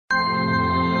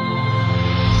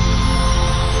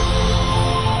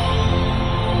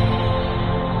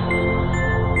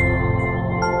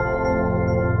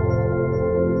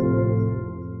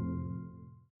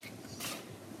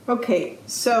Okay,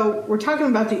 so we're talking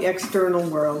about the external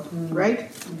world,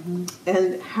 right?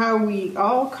 And how we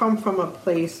all come from a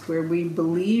place where we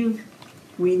believe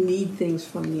we need things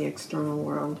from the external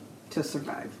world to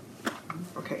survive.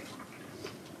 Okay.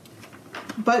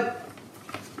 But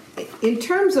in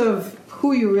terms of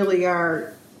who you really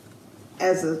are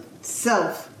as a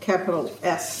self, capital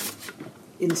S,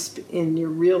 in your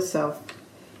real self,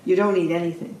 you don't need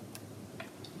anything.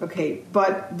 Okay,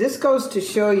 but this goes to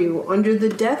show you, under the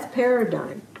death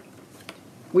paradigm,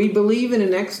 we believe in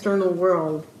an external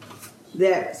world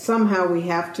that somehow we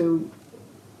have to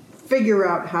figure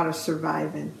out how to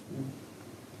survive in.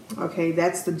 Okay,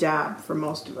 that's the job for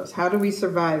most of us. How do we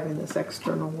survive in this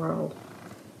external world?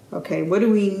 Okay, what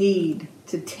do we need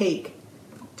to take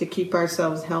to keep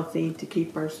ourselves healthy, to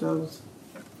keep ourselves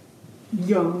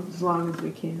young as long as we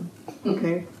can?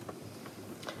 Okay.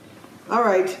 All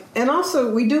right, and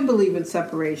also we do believe in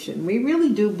separation. We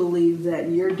really do believe that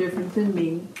you're different than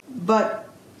me. But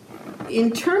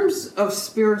in terms of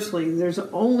spiritually, there's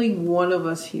only one of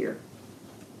us here.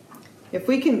 If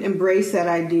we can embrace that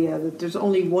idea that there's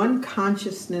only one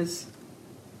consciousness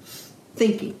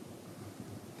thinking,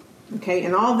 okay,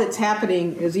 and all that's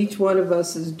happening is each one of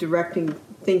us is directing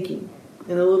thinking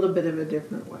in a little bit of a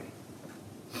different way.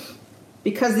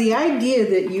 Because the idea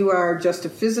that you are just a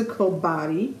physical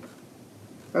body,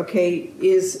 okay,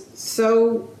 is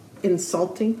so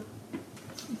insulting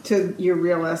to your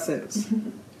real essence.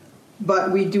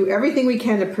 But we do everything we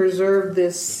can to preserve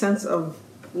this sense of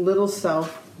little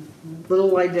self,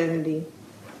 little identity,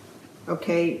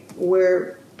 okay,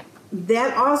 where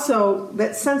that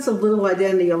sense of little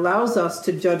identity allows us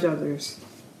to judge others.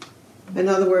 In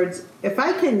other words, if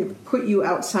I can put you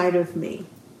outside of me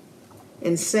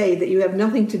and say that you have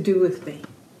nothing to do with me,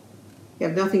 you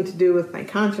have nothing to do with my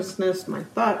consciousness, my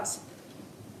thoughts,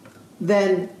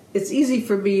 then it's easy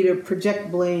for me to project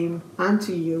blame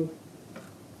onto you.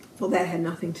 Well, that had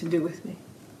nothing to do with me.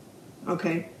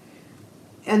 Okay?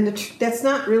 And that's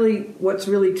not really what's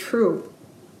really true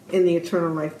in the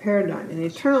eternal life paradigm. In the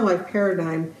eternal life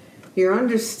paradigm, you're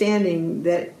understanding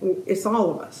that it's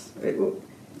all of us.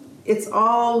 It's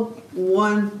all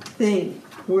one thing.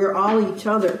 We're all each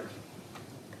other.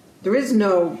 There is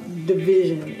no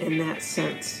division in that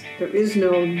sense. There is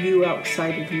no you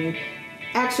outside of me.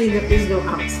 Actually, there is no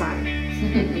outside.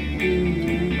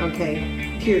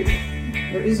 Okay, period.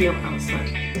 There is no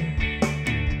outside.